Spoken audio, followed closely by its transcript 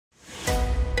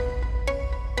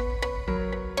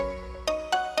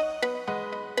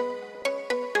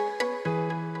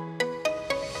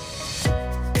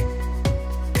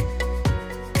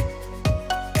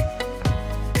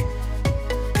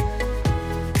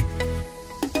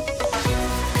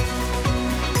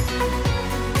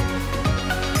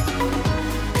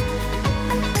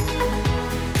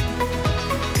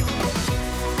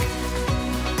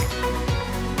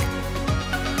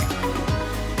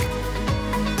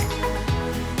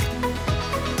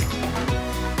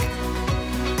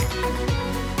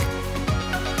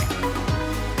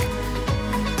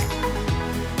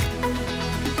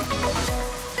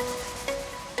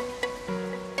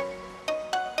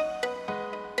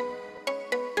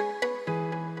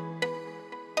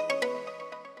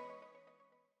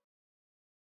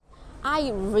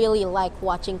I really like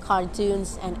watching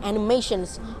cartoons and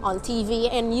animations on TV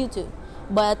and YouTube,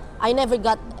 but I never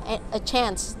got a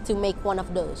chance to make one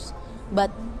of those. But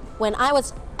when I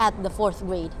was at the 4th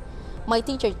grade, my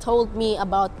teacher told me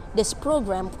about this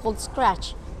program called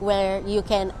Scratch, where you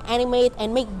can animate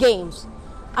and make games.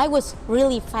 I was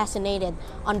really fascinated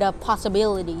on the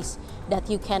possibilities that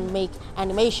you can make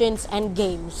animations and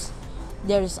games.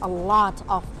 There's a lot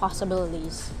of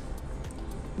possibilities.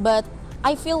 But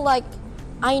I feel like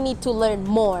I need to learn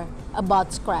more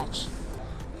about Scratch.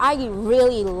 I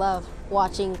really love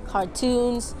watching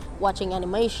cartoons, watching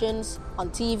animations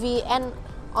on TV and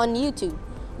on YouTube,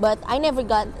 but I never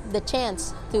got the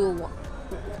chance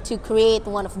to create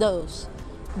one of those.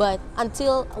 But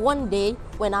until one day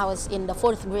when I was in the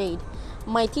 4th grade,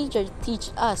 my teacher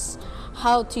taught us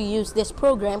how to use this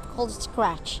program called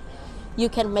Scratch. You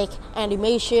can make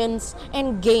animations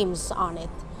and games on it.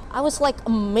 I was like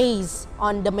amazed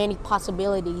on the many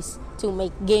possibilities to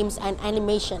make games and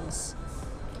animations.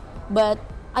 But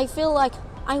I feel like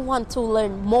I want to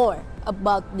learn more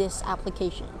about this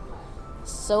application.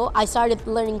 So I started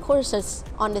learning courses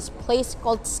on this place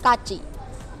called Scratchy.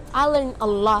 I learned a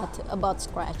lot about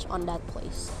Scratch on that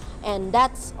place. And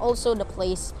that's also the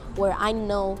place where I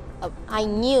knew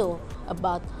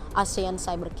about ASEAN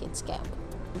Cyberkids Camp.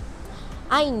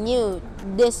 I knew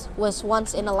this was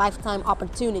once in a lifetime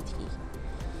opportunity.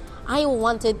 I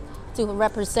wanted to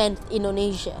represent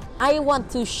Indonesia. I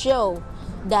want to show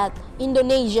that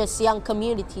Indonesia's young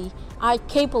community are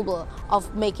capable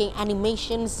of making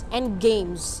animations and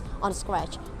games on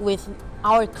Scratch with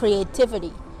our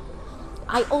creativity.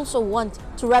 I also want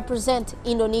to represent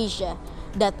Indonesia,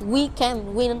 that we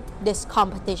can win this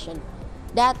competition.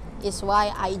 That is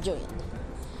why I joined.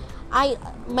 I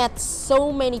met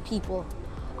so many people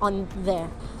on there.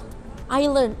 I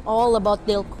learned all about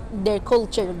their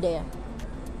culture there.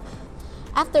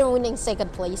 After winning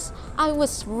 2nd place, I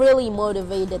was really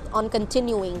motivated on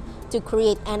continuing to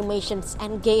create animations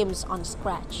and games on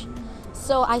Scratch.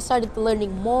 So I started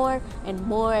learning more and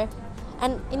more,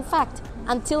 and in fact,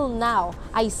 until now,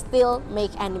 I still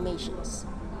make animations.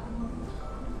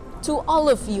 To all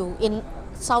of you in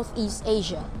Southeast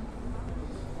Asia,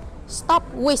 stop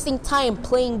wasting time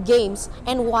playing games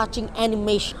and watching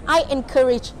animation. I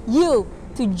encourage you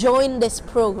to join this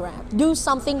program. Do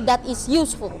something that is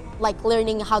useful, like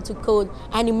learning how to code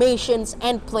animations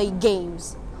and play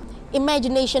games.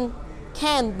 Imagination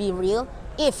can be real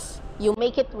if you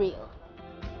make it real.